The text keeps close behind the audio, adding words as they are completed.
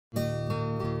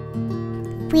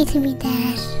with me,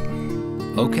 Dad.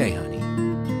 Okay, honey.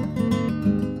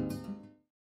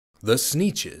 The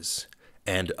Sneetches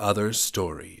and Other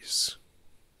Stories.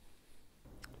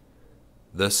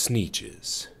 The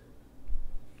Sneetches.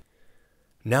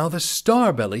 Now the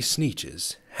star-belly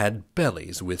Sneetches had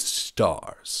bellies with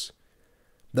stars.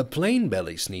 The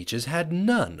plain-belly Sneetches had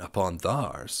none upon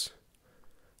theirs.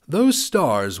 Those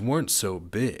stars weren't so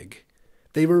big.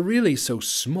 They were really so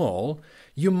small,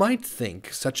 you might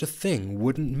think such a thing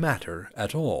wouldn't matter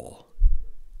at all.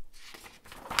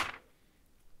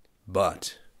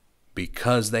 But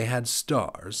because they had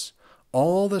stars,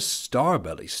 all the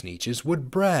star-belly Sneetches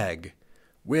would brag.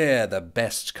 We're the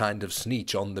best kind of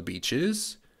Sneetch on the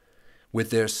beaches.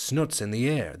 With their snoots in the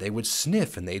air, they would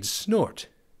sniff and they'd snort.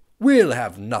 We'll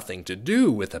have nothing to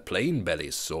do with the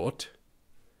plain-belly sort.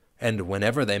 And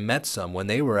whenever they met some when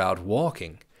they were out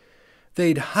walking,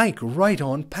 they'd hike right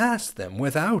on past them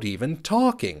without even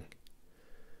talking.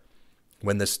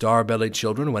 When the star-bellied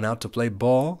children went out to play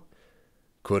ball,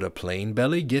 could a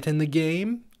plain-belly get in the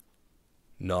game?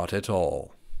 Not at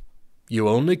all. You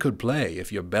only could play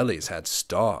if your bellies had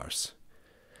stars.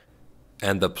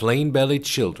 And the plain-bellied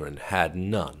children had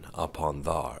none upon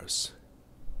theirs.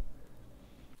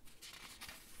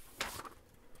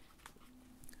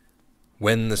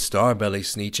 When the star-belly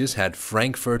Sneetches had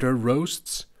frankfurter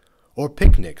roasts, or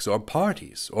picnics or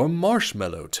parties or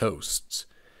marshmallow toasts,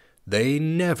 they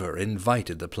never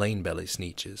invited the plain-belly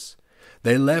Sneetches.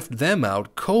 They left them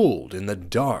out cold in the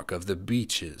dark of the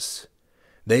beaches.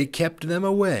 They kept them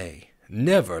away,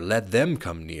 never let them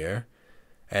come near,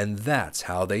 and that's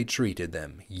how they treated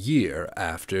them year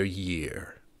after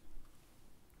year.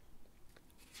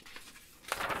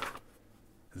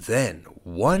 Then,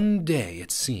 one day,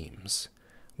 it seems,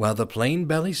 while the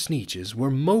plain-belly Sneetches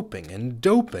were moping and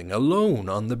doping alone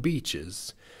on the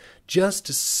beaches, just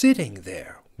sitting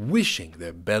there wishing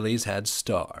their bellies had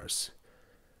stars,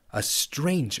 a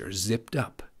stranger zipped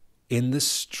up in the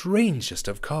strangest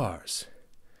of cars.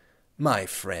 "My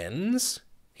friends,"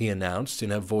 he announced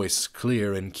in a voice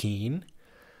clear and keen,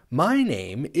 "my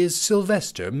name is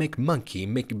Sylvester McMonkey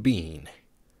McBean,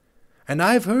 and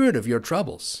I've heard of your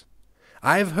troubles.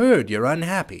 I've heard you're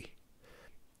unhappy.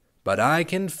 But I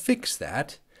can fix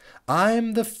that.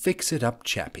 I'm the fix-it-up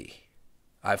chappie.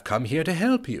 I've come here to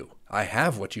help you. I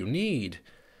have what you need,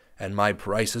 and my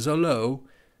prices are low,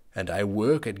 and I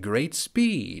work at great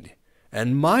speed,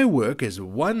 and my work is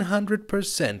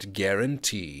 100%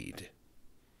 guaranteed."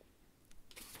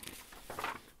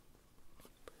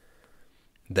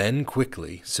 Then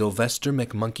quickly Sylvester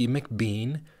McMonkey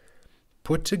McBean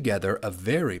put together a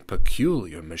very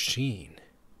peculiar machine,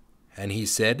 and he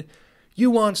said,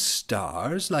 "You want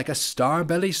stars like a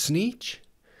star-belly Sneetch?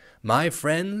 My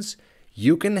friends,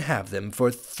 you can have them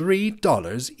for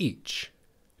 $3 each.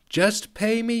 Just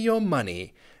pay me your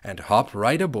money and hop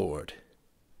right aboard."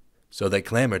 So they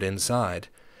clambered inside.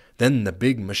 Then the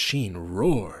big machine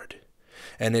roared,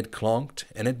 and it clonked,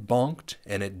 and it bonked,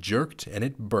 and it jerked, and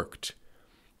it burked,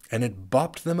 and it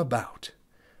bopped them about.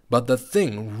 But the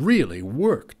thing really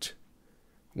worked.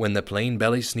 When the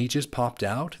plain-belly Sneetches popped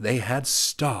out, they had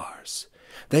stars.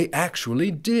 They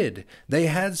actually did. They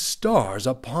had stars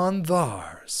upon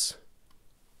theirs.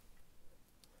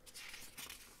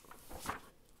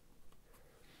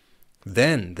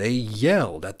 Then they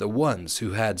yelled at the ones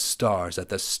who had stars at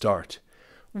the start.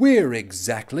 "We're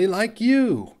exactly like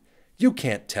you. You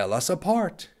can't tell us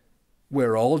apart.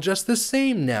 We're all just the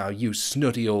same now, you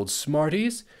snooty old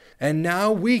smarties, and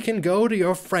now we can go to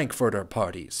your frankfurter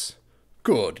parties."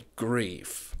 "Good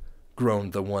grief,"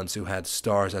 groaned the ones who had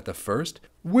stars at the first.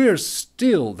 "We're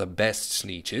still the best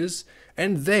Sneetches,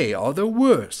 and they are the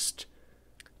worst.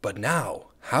 But now,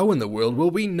 how in the world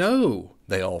will we know,"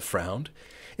 they all frowned,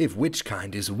 "if which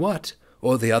kind is what,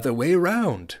 or the other way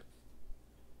round?"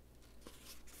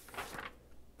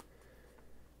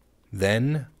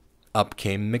 Then up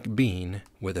came McBean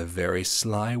with a very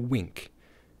sly wink,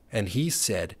 and he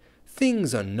said,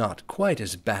 "Things are not quite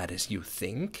as bad as you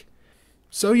think.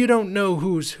 So you don't know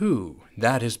who's who,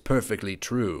 that is perfectly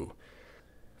true.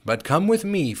 But come with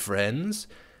me, friends.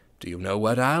 Do you know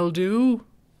what I'll do?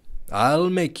 I'll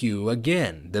make you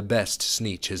again the best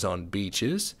Sneetches on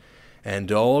beaches, and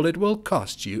all it will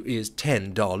cost you is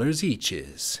 $10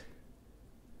 eaches."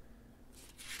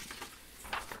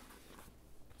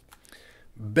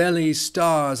 "Belly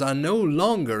stars are no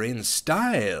longer in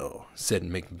style," said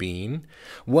McBean.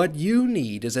 "What you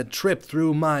need is a trip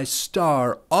through my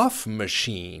star-off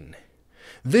machine.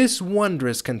 This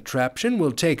wondrous contraption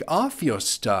will take off your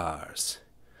stars,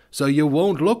 so you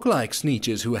won't look like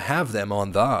Sneetches who have them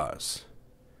on theirs."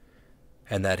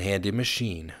 And that handy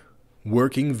machine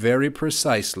working very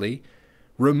precisely,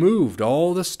 removed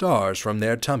all the stars from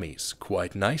their tummies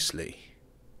quite nicely.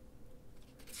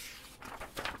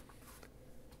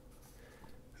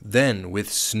 Then,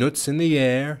 with snoots in the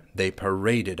air, they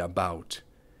paraded about,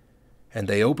 and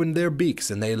they opened their beaks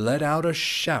and they let out a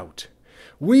shout.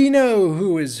 "We know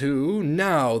who is who,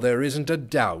 now there isn't a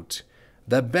doubt.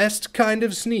 The best kind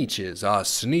of Sneetches are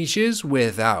Sneetches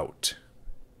without."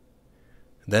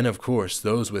 Then, of course,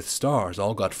 those with stars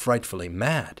all got frightfully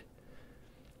mad.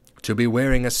 To be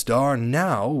wearing a star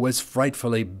now was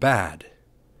frightfully bad.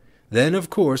 Then, of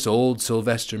course, old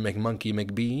Sylvester McMonkey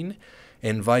McBean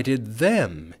invited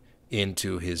them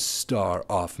into his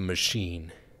star-off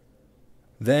machine.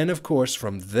 Then, of course,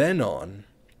 from then on,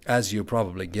 as you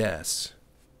probably guess,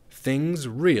 things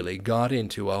really got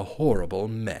into a horrible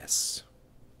mess.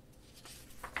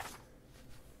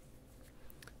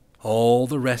 All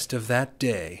the rest of that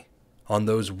day, on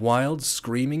those wild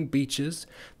screaming beaches,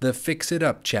 the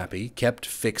fix-it-up chappie kept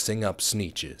fixing up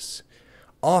Sneetches.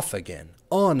 Off again,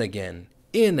 on again,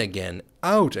 in again,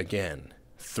 out again.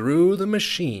 Through the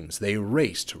machines they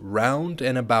raced round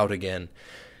and about again,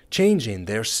 changing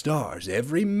their stars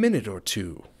every minute or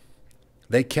two.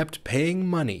 They kept paying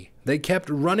money, they kept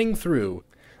running through,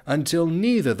 until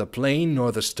neither the plane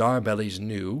nor the star bellies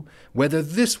knew whether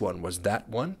this one was that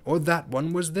one, or that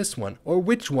one was this one, or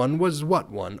which one was what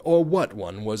one, or what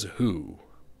one was who.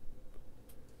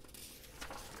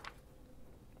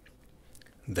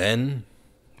 Then,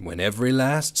 when every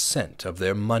last cent of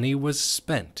their money was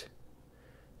spent,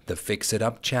 the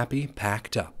fix-it-up chappie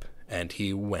packed up, and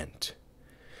he went.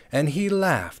 And he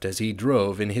laughed as he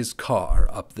drove in his car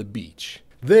up the beach.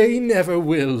 They never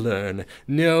will learn.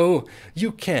 No,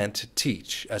 you can't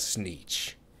teach a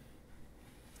Sneetch.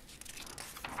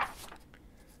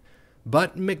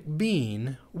 But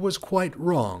McBean was quite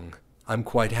wrong, I'm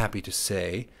quite happy to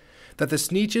say, that the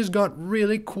Sneetches got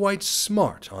really quite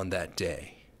smart on that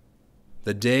day.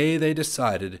 The day they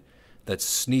decided that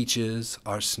Sneetches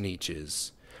are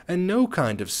Sneetches, and no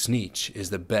kind of Sneetch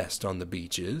is the best on the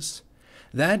beaches.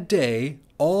 That day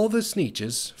all the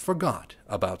Sneetches forgot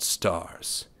about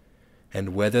stars,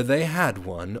 and whether they had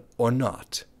one or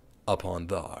not upon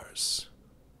theirs.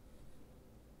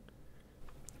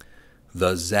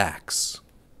 The Zacks.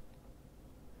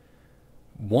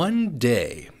 One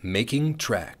day, making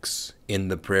tracks in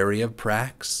the prairie of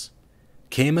Prax,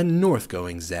 came a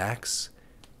north-going Zacks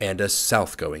and a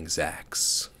south-going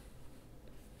Zacks.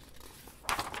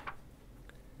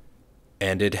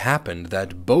 And it happened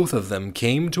that both of them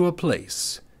came to a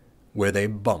place where they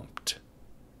bumped.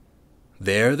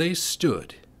 There they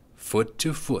stood, foot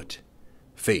to foot,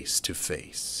 face to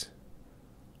face.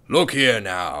 "Look here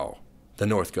now," the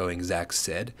north-going Zacks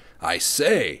said. "I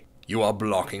say, you are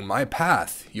blocking my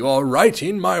path. You are right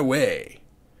in my way.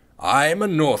 I'm a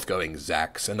north-going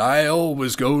Zacks, and I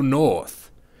always go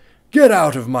north. Get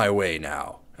out of my way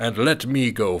now, and let me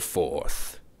go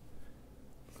forth."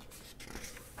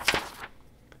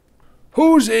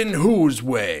 "Who's in whose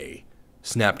way?"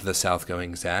 snapped the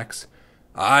south-going Zacks.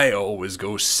 "I always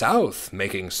go south,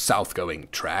 making south-going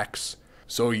tracks.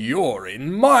 So you're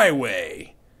in my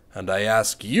way, and I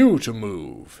ask you to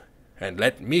move, and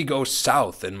let me go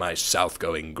south in my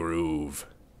south-going groove."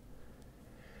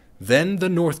 Then the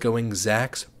north-going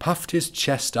Zacks puffed his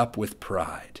chest up with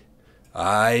pride.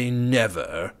 "I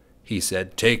never," he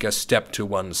said, "take a step to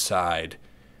one side,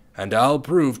 and I'll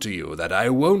prove to you that I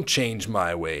won't change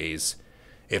my ways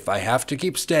if I have to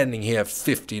keep standing here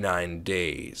 59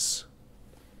 days.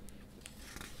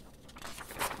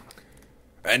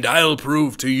 "And I'll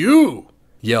prove to you,"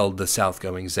 yelled the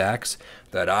south-going Zacks,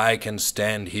 "that I can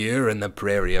stand here in the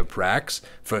prairie of Prax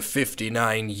for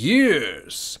 59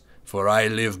 years, for I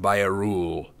live by a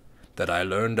rule that I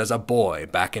learned as a boy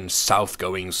back in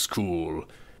south-going school.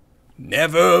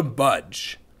 Never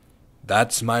budge.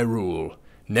 That's my rule.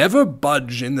 Never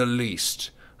budge in the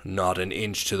least, not an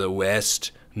inch to the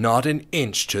west, not an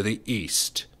inch to the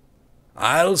east.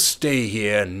 I'll stay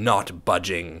here not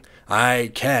budging. I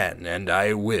can and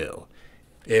I will,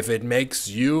 if it makes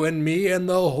you and me and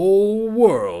the whole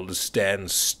world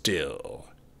stand still."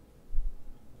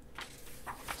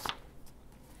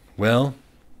 Well,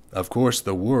 of course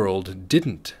the world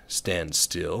didn't stand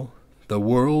still. The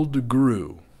world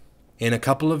grew. In a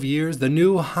couple of years the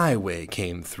new highway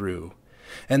came through,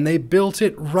 and they built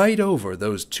it right over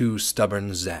those two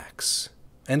stubborn Zacks,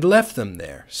 and left them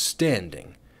there,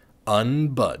 standing,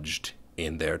 unbudged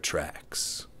in their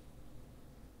tracks.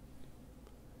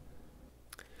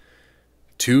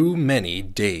 Too many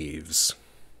Daves.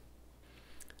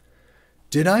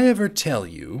 Did I ever tell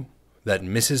you that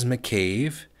Mrs.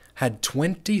 McCabe had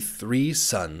 23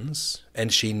 sons,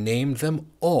 and she named them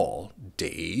all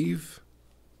Dave?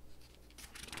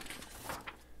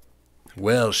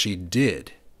 Well, she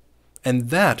did, and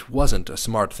that wasn't a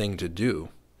smart thing to do.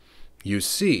 You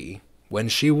see, when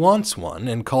she wants one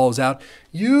and calls out,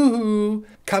 "Yoo-hoo,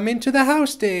 come into the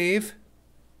house, Dave,"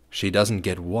 she doesn't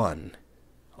get one.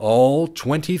 All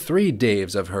 23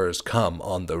 Daves of hers come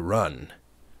on the run.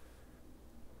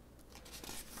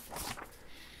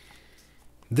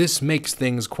 This makes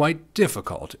things quite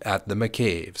difficult at the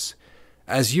McCaves,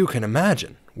 as you can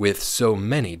imagine, with so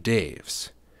many Daves.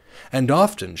 And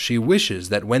often she wishes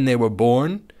that when they were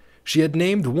born, she had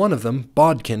named one of them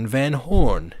Bodkin Van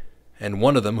Horn, and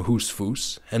one of them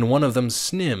Hoosfoos, and one of them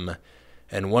Snim,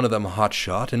 and one of them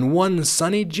Hotshot, and one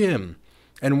Sunny Jim,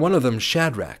 and one of them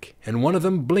Shadrach, and one of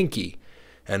them Blinky,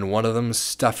 and one of them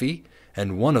Stuffy,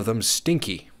 and one of them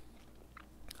Stinky.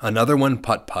 Another one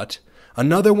Put-Put,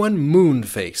 another one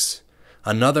Moonface,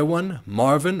 another one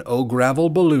Marvin O'Gravel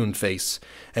Balloonface,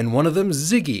 and one of them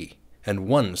Ziggy, and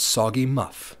one Soggy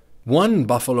Muff, one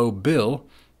Buffalo Bill,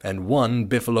 and one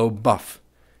Biffalo Buff,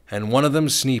 and one of them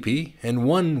Sneepy, and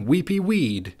one Weepy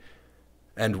Weed,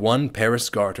 and one Paris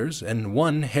Garters, and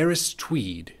one Harris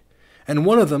Tweed, and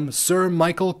one of them Sir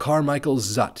Michael Carmichael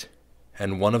Zutt,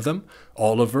 and one of them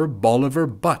Oliver Bolivar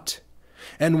Butt,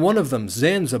 and one of them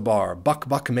Zanzibar Buck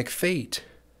McFate.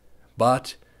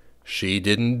 But she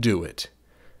didn't do it,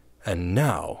 and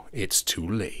now it's too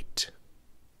late.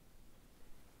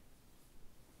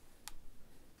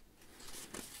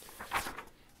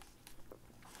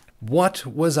 What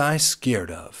was I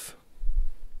scared of?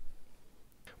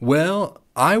 Well,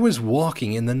 I was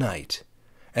walking in the night,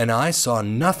 and I saw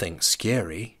nothing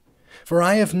scary, for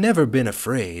I have never been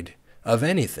afraid of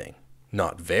anything,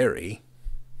 not very.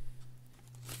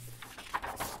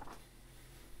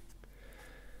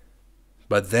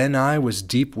 But then I was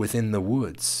deep within the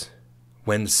woods,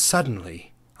 when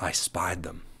suddenly I spied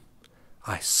them.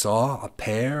 I saw a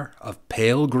pair of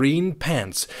pale green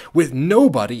pants with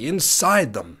nobody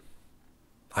inside them.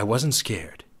 I wasn't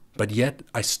scared, but yet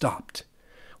I stopped.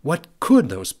 What could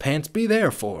those pants be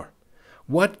there for?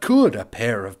 What could a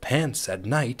pair of pants at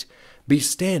night be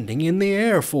standing in the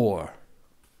air for?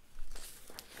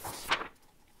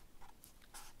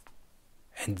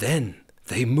 And then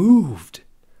they moved.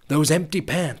 Those empty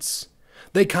pants.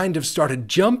 They kind of started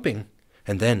jumping,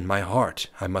 and then my heart,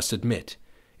 I must admit,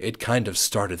 it kind of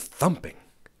started thumping.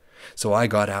 So I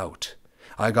got out.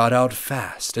 I got out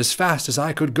fast as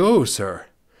I could go, sir.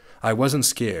 I wasn't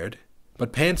scared,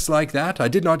 but pants like that I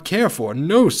did not care for,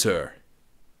 no, sir.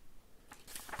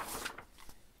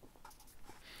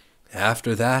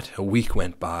 After that, a week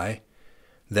went by.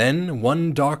 Then,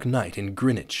 one dark night in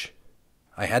Greenwich,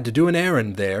 I had to do an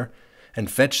errand there, and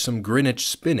fetch some Greenwich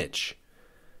spinach.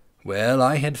 Well,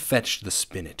 I had fetched the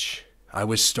spinach. I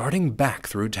was starting back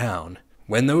through town,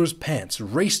 when those pants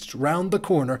raced round the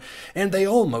corner, and they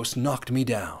almost knocked me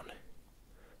down.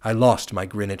 I lost my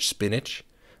Greenwich spinach,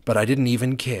 but I didn't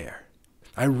even care.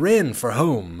 I ran for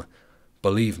home.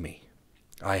 Believe me,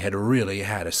 I had really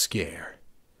had a scare.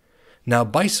 Now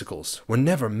bicycles were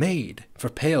never made for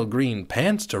pale green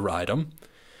pants to ride 'em,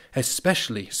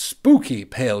 especially spooky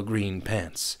pale green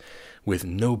pants, with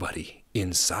nobody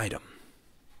inside 'em.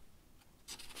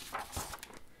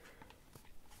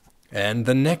 And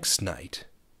the next night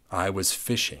I was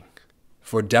fishing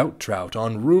for doubt trout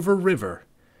on Rover River,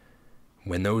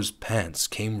 when those pants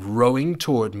came rowing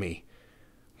toward me.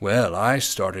 Well, I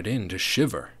started in to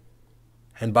shiver,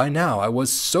 and by now I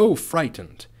was so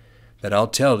frightened that I'll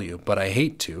tell you, but I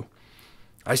hate to.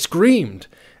 I screamed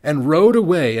and rowed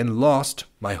away and lost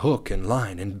my hook and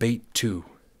line and bait too.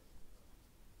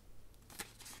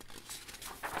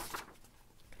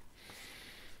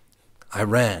 I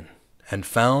ran and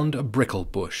found a brickle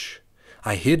bush.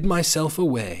 I hid myself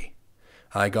away.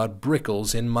 I got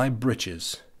brickles in my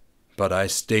breeches, but I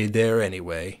stayed there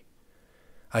anyway.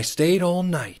 I stayed all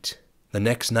night, the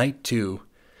next night too.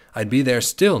 I'd be there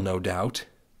still, no doubt,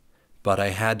 but I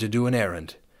had to do an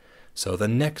errand, so the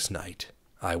next night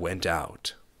I went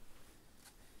out.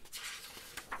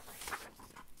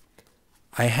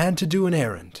 I had to do an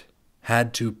errand,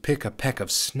 had to pick a peck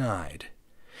of snide,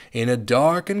 in a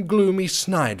dark and gloomy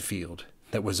snide field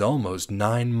that was almost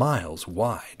 9 miles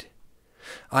wide.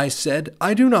 I said,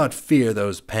 I do not fear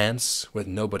those pants with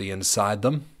nobody inside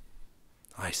them.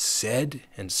 I said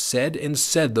and said and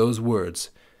said those words.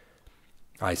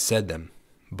 I said them,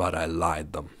 but I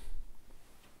lied them.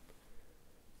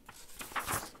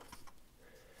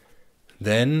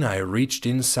 Then I reached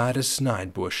inside a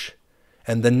snide bush,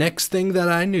 and the next thing that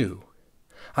I knew,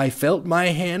 I felt my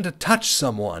hand touch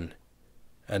someone,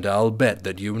 and I'll bet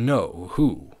that you know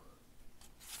who.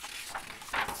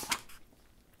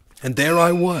 And there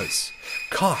I was,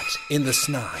 caught in the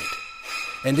snide,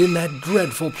 and in that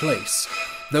dreadful place,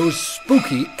 those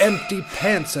spooky empty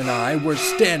pants and I were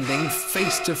standing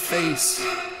face to face.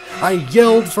 I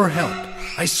yelled for help,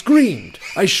 I screamed,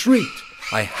 I shrieked,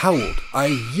 I howled, I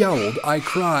yelled, I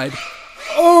cried,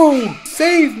 "Oh,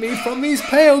 save me from these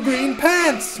pale green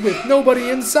pants with nobody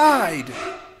inside!"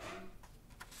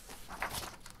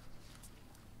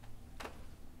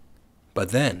 But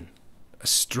then a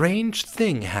strange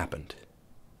thing happened.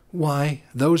 Why,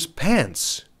 those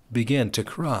pants began to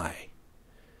cry.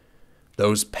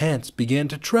 Those pants began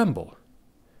to tremble.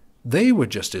 They were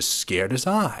just as scared as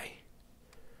I.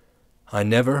 I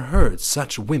never heard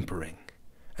such whimpering,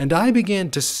 and I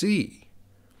began to see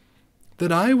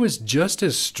that I was just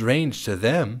as strange to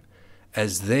them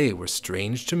as they were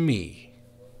strange to me.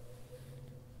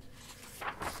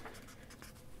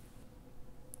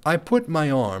 I put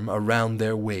my arm around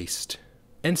their waist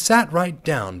and sat right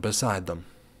down beside them.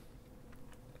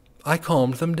 I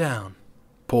calmed them down,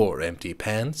 poor empty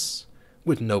pants,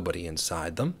 with nobody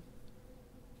inside them.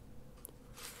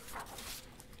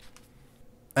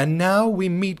 And now we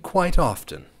meet quite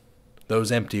often,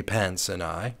 those empty pants and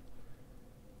I,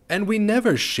 and we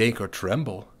never shake or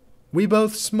tremble. We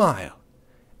both smile,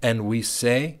 and we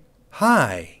say,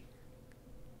 "Hi."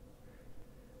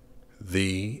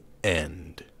 The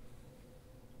end.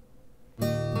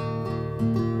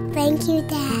 Thank you,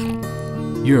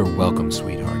 Dad. You're welcome,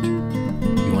 sweetheart.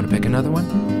 You want to pick another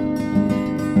one?